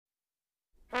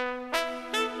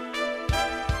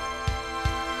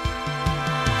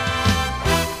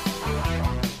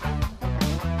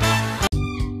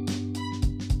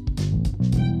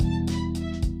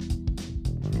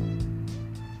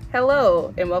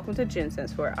Hello, and welcome to Gin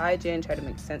Sense, where I, Jen, try to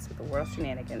make sense of the world's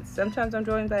shenanigans. Sometimes I'm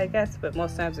joined by a guest, but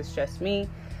most times it's just me.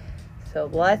 So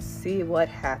let's see what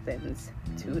happens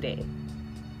today.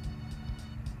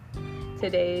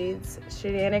 Today's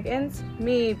shenanigans,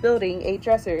 me building a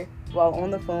dresser while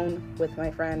on the phone with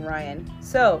my friend Ryan.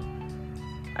 So,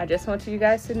 I just want you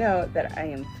guys to know that I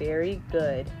am very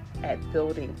good at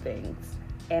building things.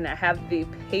 And I have the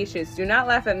patience, do not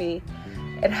laugh at me,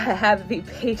 and I have the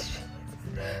patience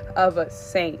of a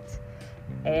saint.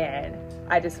 And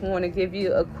I just want to give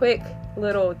you a quick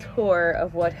little tour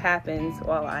of what happens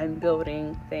while I'm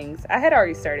building things. I had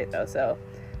already started though, so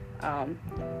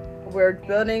we're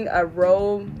building a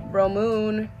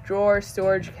Romoon drawer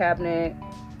storage cabinet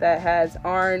that has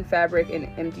Arn fabric and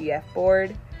MDF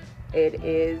board. It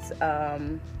is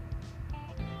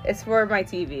it's for my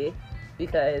TV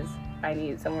because I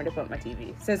need somewhere to put my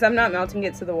TV. Since I'm not mounting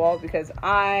it to the wall because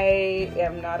I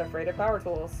am not afraid of power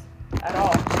tools at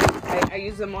all. I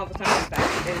use them all the time. In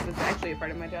fact, it was actually a part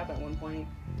of my job at one point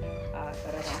that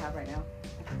I don't have right now.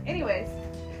 Anyways,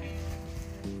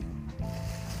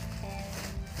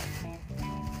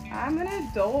 I'm an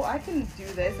adult. I can do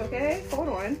this, okay? Hold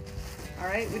on.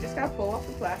 Alright, we just gotta pull off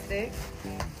the plastic.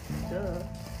 Duh.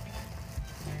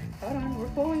 Hold on, we're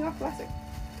pulling off plastic.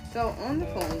 So on the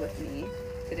phone with me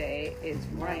today is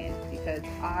Ryan because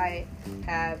I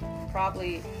have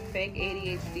probably fake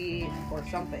ADHD or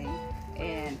something,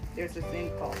 and there's this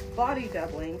thing called body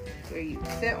doubling where you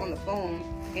sit on the phone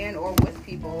and or with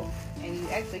people and you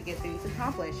actually get things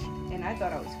accomplished. And I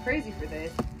thought I was crazy for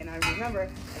this, and I remember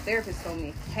a therapist told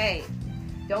me, hey,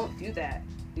 don't do that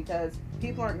because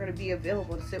people aren't going to be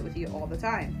available to sit with you all the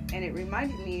time. And it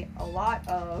reminded me a lot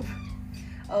of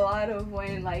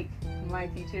when like my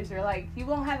teachers are like, you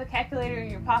won't have a calculator in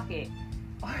your pocket.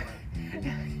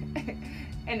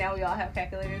 And now we all have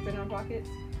calculators in our pockets.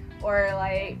 Or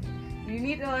like, you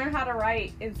need to learn how to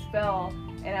write and spell.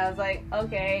 And I was like,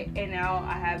 okay. And now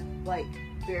I have like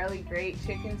barely great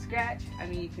chicken scratch. I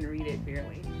mean, you can read it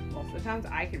barely. Most of the times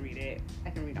I can read it. I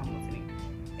can read almost anything.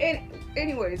 And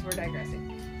anyways, we're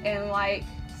digressing. And like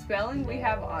spelling, we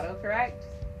have autocorrect.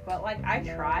 But like I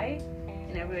try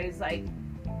and everybody's like,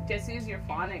 just use your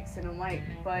phonics, and I'm like,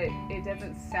 but it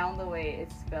doesn't sound the way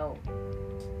it's spelled.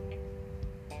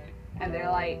 And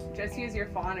they're like, just use your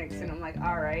phonics, and I'm like,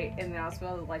 alright, and then I'll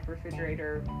spell like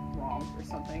refrigerator wrong or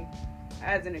something,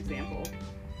 as an example.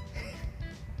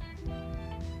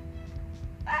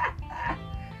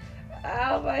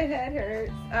 Oh, my head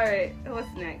hurts. Alright,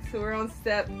 what's next? So we're on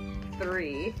step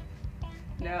 3.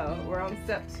 No, we're on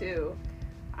step 2.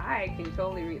 I can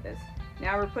totally read this.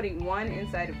 Now we're putting 1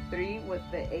 inside of 3 with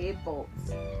the A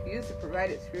bolts. Use the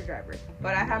provided screwdriver.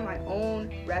 But I have my own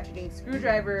ratcheting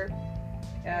screwdriver.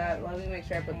 Let me make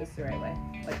sure I put this the right way.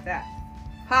 Like that.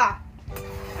 Ha!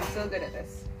 I'm so good at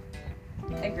this.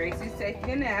 And Gracie's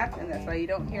taking a nap, and that's why you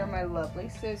don't hear my lovely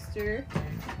sister.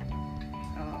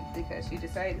 Because she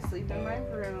decided to sleep in my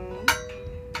room.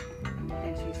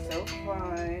 And she's so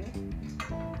fun.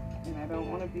 And I don't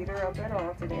want to beat her up at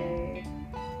all today.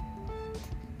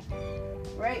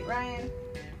 Right, Ryan?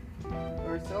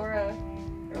 Or Sora?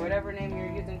 Or whatever name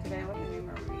you're using today. What name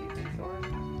are we using? Sora?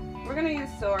 We're going to use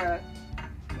Sora.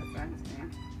 That's not his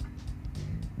name.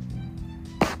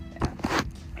 Yeah.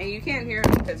 And you can't hear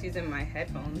him because he's in my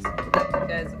headphones.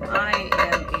 Because I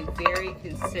am a very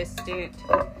consistent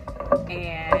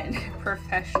and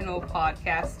professional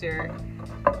podcaster.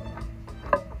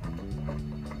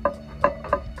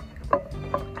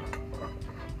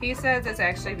 He says it's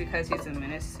actually because he's a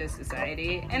menace to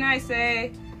society. And I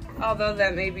say, although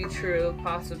that may be true,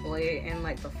 possibly in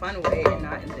like the fun way and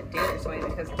not in the dangerous way,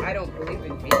 because I don't believe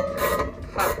in hate.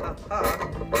 Ha ha ha.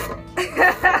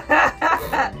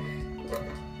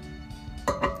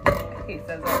 He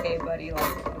says, okay, buddy,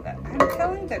 like, I'm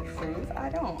telling the truth. I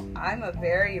don't. I'm a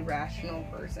very rational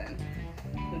person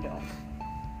who don't.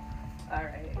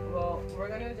 Alright, well, we're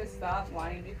going to just stop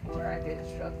lying before I get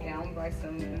struck down by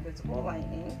some invisible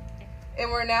lightning. And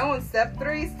we're now on step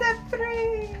 3. Step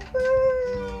 3!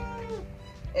 Woo!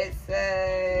 It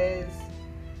says,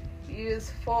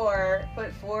 use 4,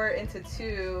 put 4 into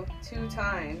 2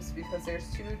 times, because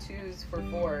there's 2 2s for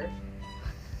 4.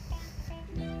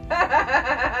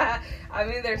 I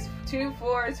mean, there's 2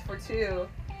 4s for 2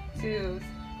 2s.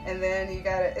 And then you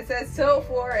gotta, it says tilt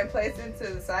 4 and place into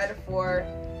the side of 4.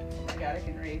 Oh my god, I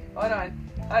can read. Hold on.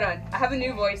 I have a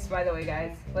new voice, by the way,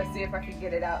 guys. Let's see if I can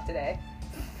get it out today.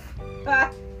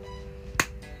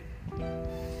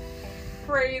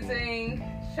 Phrasing.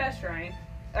 Shush, Ryan.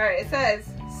 Alright, it says,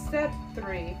 step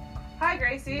 3. Hi,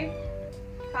 Gracie.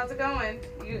 How's it going?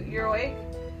 You're awake?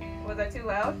 Was I too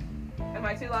loud? Am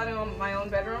I too loud in my own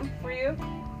bedroom for you?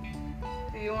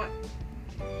 Do you want...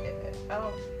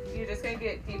 Oh, you're just gonna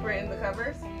get deeper in the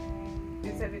covers?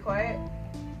 You said be quiet?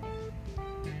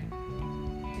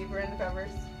 Deeper in the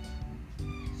covers.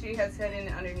 She has hidden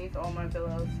underneath all my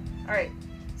pillows. Alright,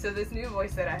 so this new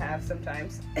voice that I have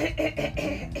sometimes.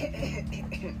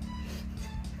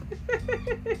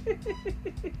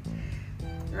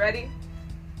 Ready?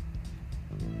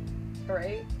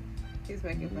 Alright. He's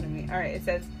making fun of me. Alright, it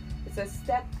says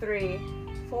step 3,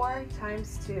 4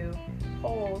 times 2,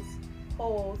 holes,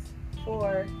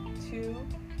 4, 2,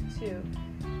 2.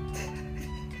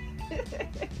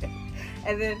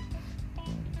 And then,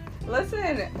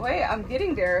 listen, wait, I'm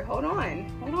getting there. Hold on,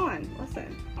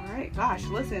 listen. Alright, gosh,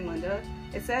 listen, Linda.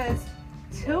 It says,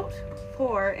 tilt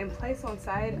 4 and place on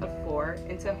side of 4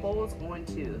 into holes on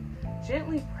 2.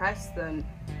 Gently press the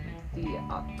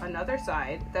another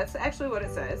side. That's actually what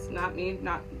it says, not me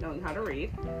not knowing how to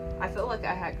read. I feel like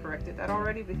I had corrected that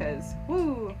already because,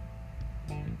 woo,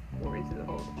 4 into the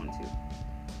holes on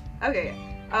 2. Okay,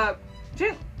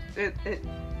 it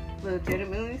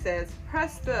legitimately says,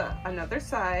 press the another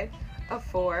side of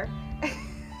 4.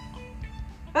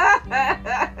 I'm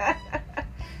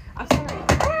sorry.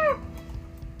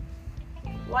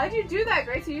 Why'd you do that,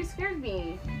 Gracie? You scared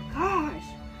me. Gosh.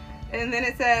 And then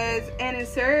it says, and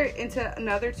insert into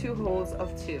another 2 holes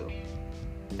of 2.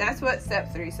 That's what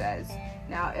step 3 says.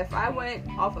 Now, if I went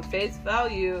off of face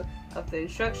value of the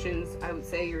instructions, I would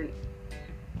say you're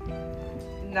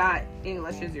not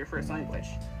English is your first language.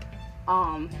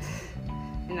 And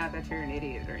not that you're an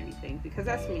idiot or anything, because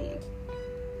that's mean.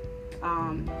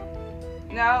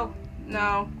 No.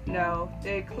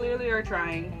 They clearly are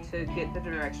trying to get the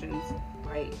directions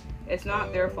right. It's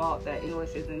not their fault that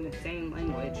English is in the same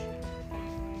language.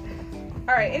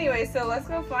 Alright, anyway, so let's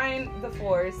go find the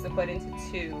 4s to put into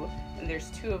 2. And there's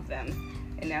 2 of them.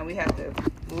 And now we have to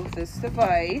move this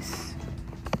device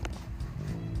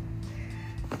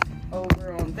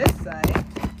over on this side.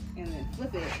 And then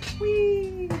flip it.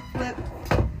 Whee! Flip.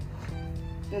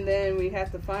 And then we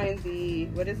have to find the,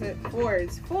 what is it?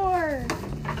 4s. 4!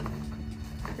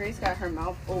 Grace got her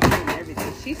mouth open and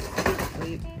everything. She's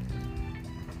asleep.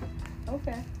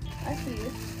 Okay, I see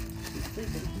you. She's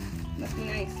sleeping. Must be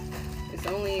nice. It's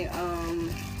only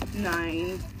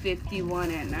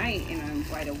 9:51 at night and I'm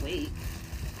wide awake.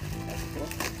 That's cool.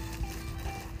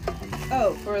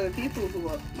 Oh, for the people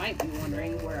who might be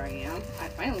wondering where I am, I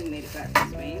finally made it back to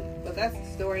Spain. But that's a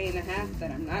story and a half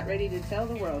that I'm not ready to tell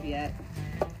the world yet.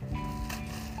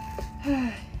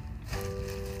 Yeah.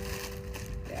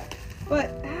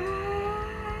 But,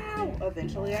 ow,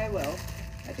 eventually I will.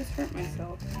 I just hurt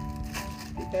myself.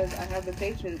 Because I have the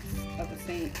patience of a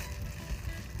saint.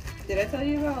 Did I tell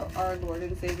you about our Lord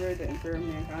and Savior, the Emperor of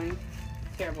Mankind?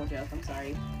 Terrible joke, I'm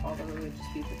sorry. All the religious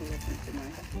people who listen to my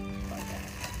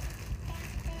podcast.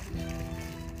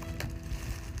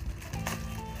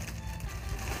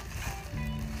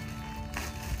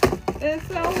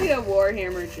 It's only a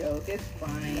Warhammer joke. It's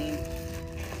fine.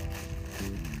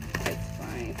 It's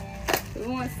fine.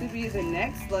 Who wants to be the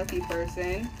next lucky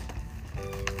person?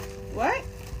 What?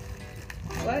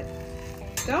 What?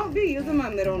 Don't be using my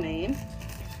middle name.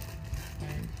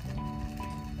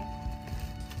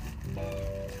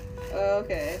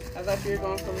 Okay, I thought you were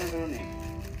going for my middle name.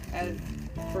 As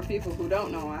for people who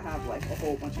don't know, I have like a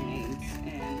whole bunch of names,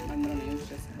 and my middle names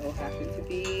just so happen to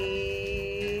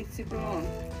be super long.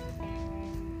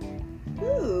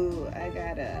 Ooh, I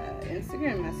got a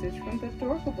Instagram message from the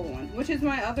Dorkable One, which is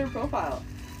my other profile.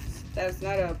 That's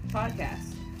not a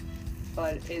podcast,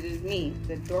 but it is me,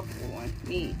 the Dorkable One.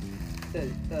 Me, the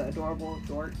adorable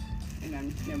dork, and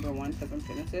I'm number 1 because I'm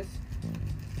Genesis.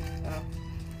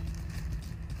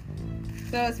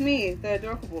 So it's me, the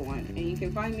Adorkable One, and you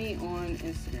can find me on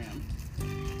Instagram.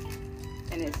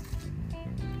 And it's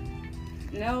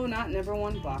no, not number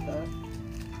 1 Baka.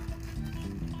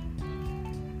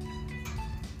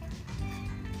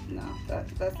 No,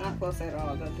 that's not close at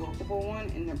all. The Adorkable One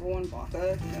and number 1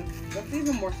 Baka. That's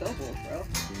even more syllables, bro.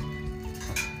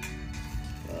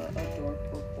 The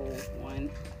Adorkable One,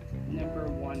 number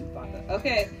 1 Baka.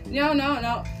 Okay, no.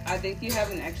 I think you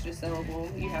have an extra syllable.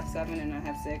 You have 7 and I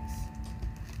have 6.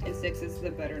 And 6 is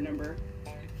the better number.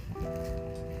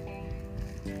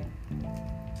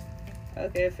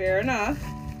 Okay, fair enough.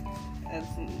 I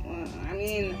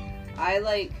mean, I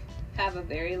have a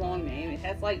very long name. It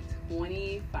has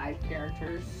 25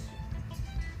 characters.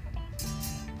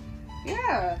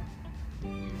 Yeah.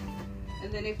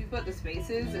 And then if you put the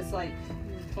spaces, it's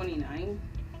 29.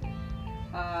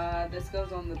 This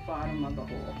goes on the bottom of the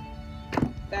hole.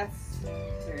 That's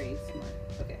very smart.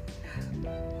 Okay.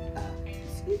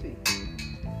 Excuse me.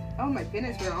 Oh my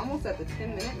goodness, we're almost at the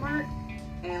 10-minute mark,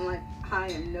 and like I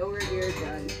am nowhere near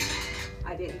done.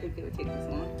 I didn't think it would take this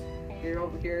long. You're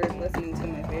over here listening to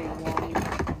my very long,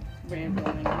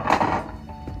 rambling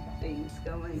things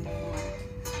going on.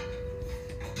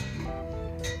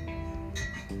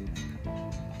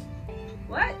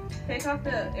 What? Take off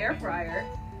the air fryer.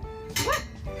 What?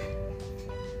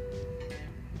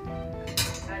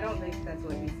 I don't think that's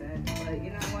what he said, but you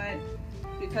know what?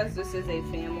 Because this is a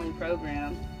family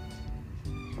program.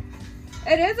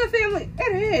 It is a family.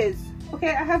 It is. Okay,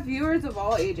 I have viewers of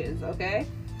all ages, okay?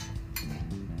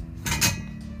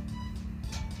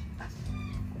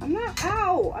 I'm not,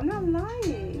 ow, I'm not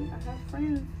lying. I have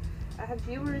friends. I have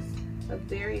viewers of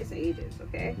various ages,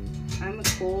 okay? I'm a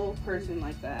cool person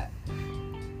like that.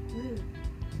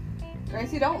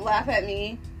 Gracie, don't laugh at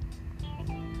me.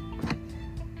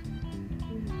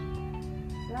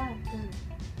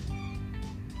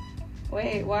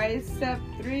 Wait, why is step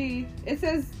 3? It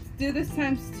says do this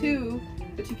times 2,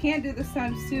 but you can't do this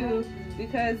times 2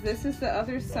 because this is the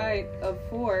other side of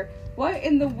 4. What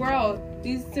in the world?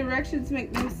 These directions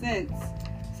make no sense.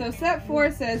 So step 4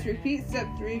 says repeat step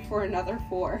 3 for another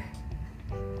 4.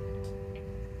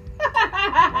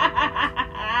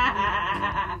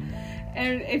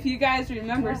 And if you guys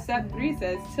remember, step 3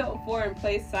 says tilt 4 and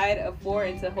place side of 4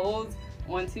 into holds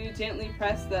on 2. Gently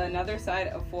press the another side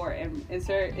of 4 and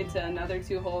insert into another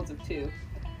 2 holds of 2.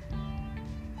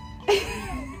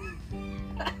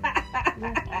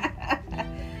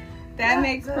 That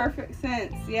makes perfect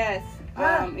sense. Yes,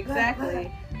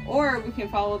 exactly. Or we can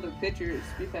follow the pictures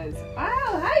because.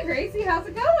 Oh, hi Gracie, how's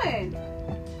it going?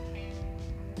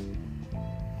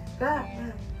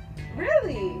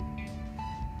 Really?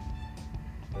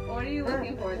 What are you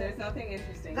looking for? There's nothing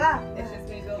interesting. It's just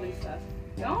me building stuff.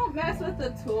 Don't mess with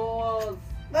the tools.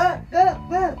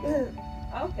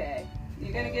 Okay.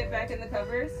 You gonna get back in the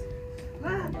covers?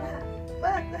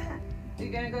 You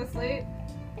gonna go sleep?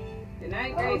 Good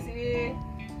night, Gracie.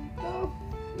 Oh,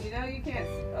 you know you can't.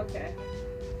 Okay.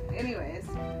 Anyways,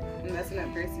 I'm messing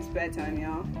up Gracie's bedtime,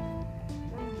 y'all.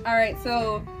 Alright,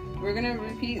 so we're gonna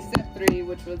repeat step 3,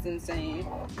 which was insane,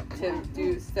 to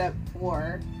do step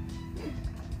 4.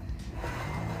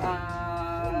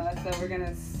 So we're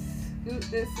gonna scoot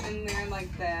this in there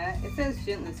like that. It says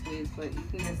gently squeeze, but you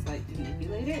can just like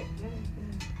manipulate it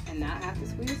and not have to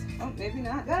squeeze. Oh, maybe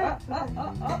not. Oh.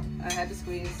 I had to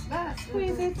squeeze.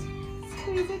 Squeeze it.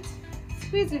 Squeeze it.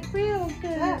 Squeeze it real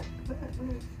good.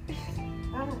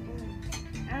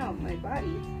 Ow, my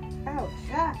body. Ouch.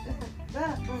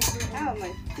 Ow,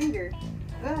 my finger.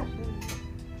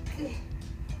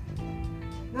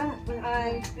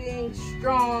 I'm being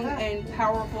strong and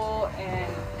powerful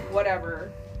and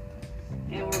whatever.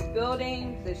 And we're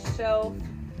building the shelf.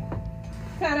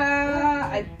 Ta-da!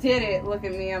 I did it. Look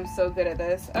at me. I'm so good at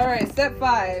this. Alright, step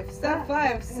 5. Step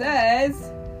 5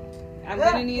 says I'm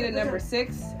going to need a number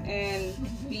 6 and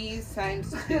B's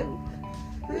times 2.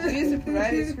 Use a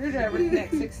provided screwdriver to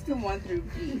connect 6 to 1 through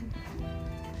B.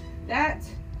 That.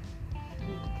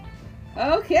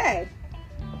 Okay.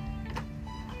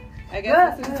 I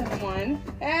guess this is 1.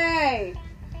 Hey!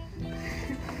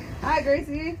 Hi,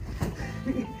 Gracie.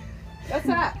 What's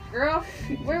up, girl?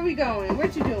 Where are we going?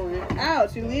 What you doing?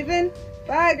 Ouch, you leaving?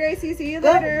 Bye, Gracie. See you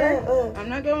later. I'm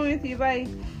not going with you. Bye.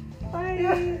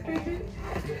 Bye.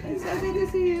 It's so good to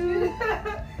see you.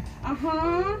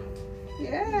 Uh-huh.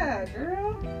 Yeah,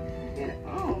 girl.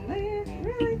 Oh, man.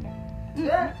 Really?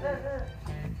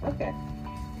 Okay.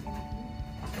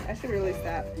 I should really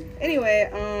stop. Anyway,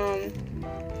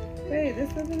 wait,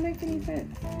 this doesn't make any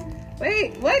sense.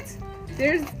 Wait, what?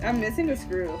 I'm missing a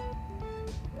screw.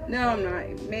 No, I'm not.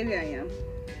 Maybe I am.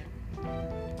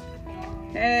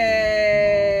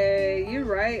 Hey, you're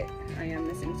right. I am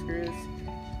missing screws.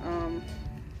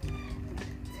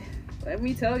 Let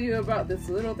me tell you about this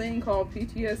little thing called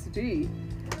PTSD.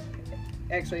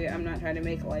 Actually, I'm not trying to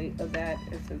make light of that.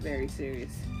 It's a very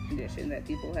serious condition that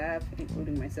people have,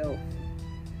 including myself.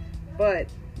 But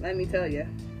let me tell you,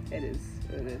 it is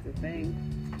a thing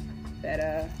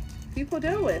that people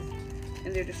deal with.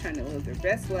 And they're just trying to live their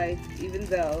best life, even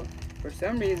though, for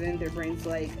some reason, their brain's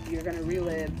like, you're going to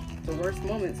relive the worst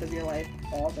moments of your life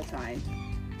all the time.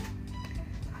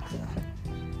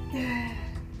 We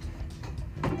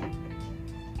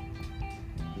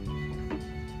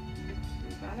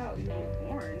found out you were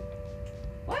born.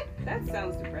 What? That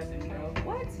sounds depressing, bro.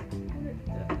 What?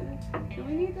 Do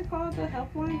we need to call the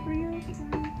helpline for you?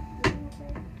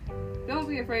 Don't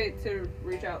be afraid to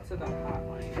reach out to the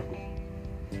hotline.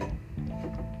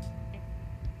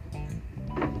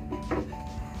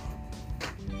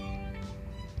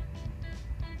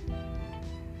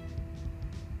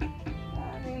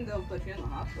 put you in the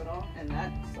hospital, and that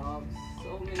solves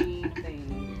so many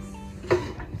things.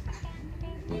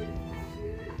 They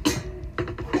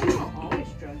don't always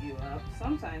drug you up.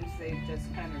 Sometimes they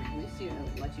just kind of release you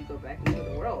and let you go back into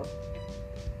the world.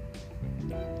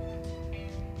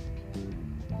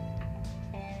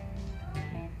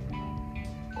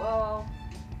 Well,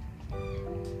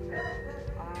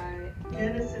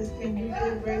 Genesis, can you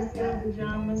give Gracie her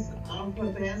pajamas off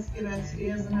her basket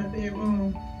upstairs in her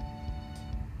bedroom?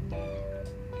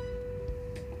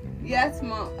 Yes,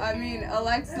 Mom. I mean,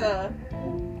 Alexa.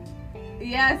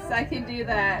 Yes, I can do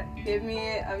that. Give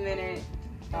me a minute.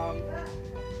 I don't know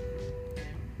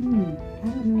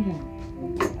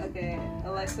that. Okay,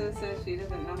 Alexa says she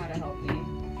doesn't know how to help me.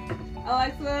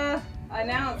 Alexa,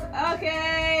 announce.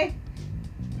 Okay.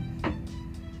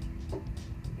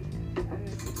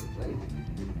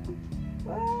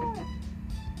 What?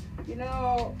 You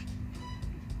know,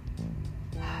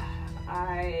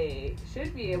 I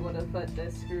should be able to put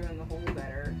this screw in the hole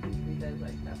better because,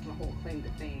 like, that's my whole claim to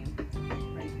fame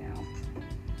right now.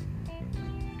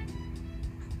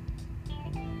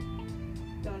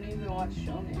 Don't even watch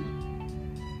Shonen.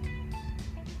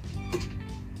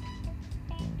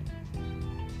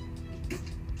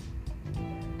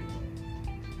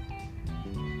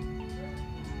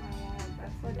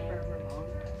 That's like forever long.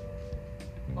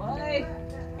 Boy,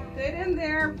 get in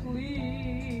there,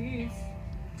 please.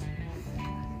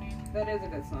 That is a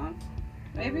good song.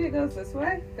 Maybe it goes this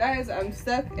way. Guys, I'm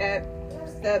stuck at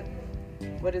step,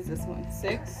 what is this one?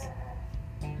 6?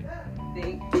 I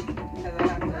think. Because I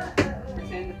have to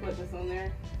pretend to put this on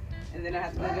there. And then I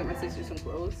have to go get my sister some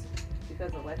clothes.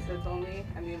 Because Alexa told me,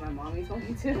 my mommy told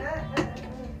me to. It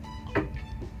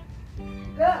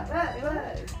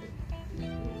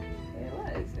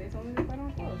was. They told me to put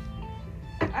on clothes.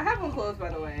 I have on clothes,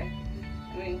 by the way.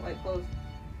 Like clothes.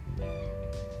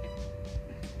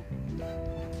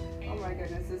 Oh my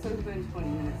goodness, this has been 20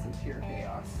 minutes of pure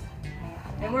chaos.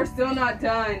 And we're still not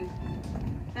done.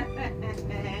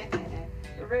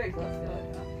 We're very close to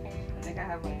it though. I think I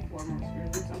have like 4 more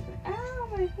screws or something. Ow,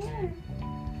 my hand.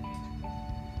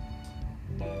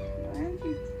 Why aren't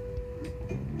you?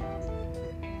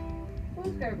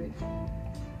 Who's garbage?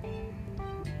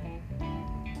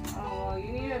 Oh, well,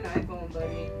 you need an iPhone,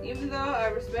 buddy. Even though I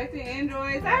respect the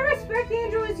Androids. I respect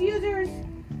Android users.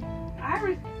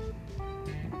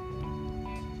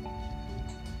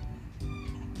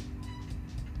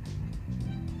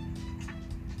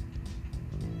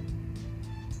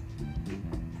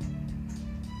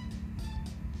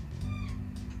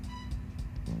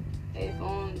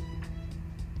 iPhone,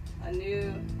 a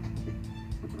new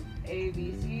A,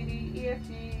 B, C, D, E, F,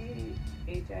 G,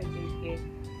 H, I, J, K,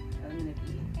 L, M, N, P.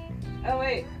 Oh,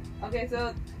 wait. Okay,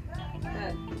 so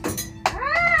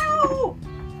ow!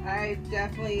 I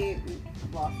definitely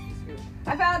lost the screw.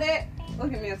 I found it!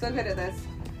 Look at me, I'm so good at this.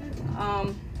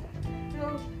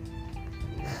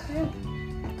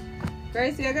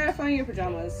 Gracie, I gotta find your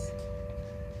pajamas.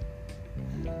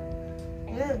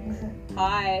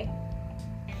 Hi.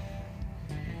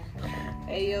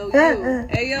 Hey, yo, you.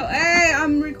 Hey, yo, hey,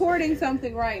 I'm recording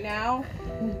something right now.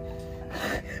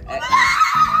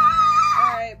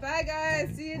 Alright, bye guys.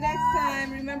 See you next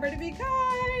time. Remember to be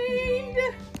kind.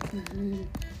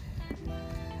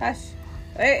 Hush.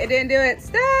 Wait, it didn't do it.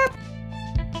 Stop.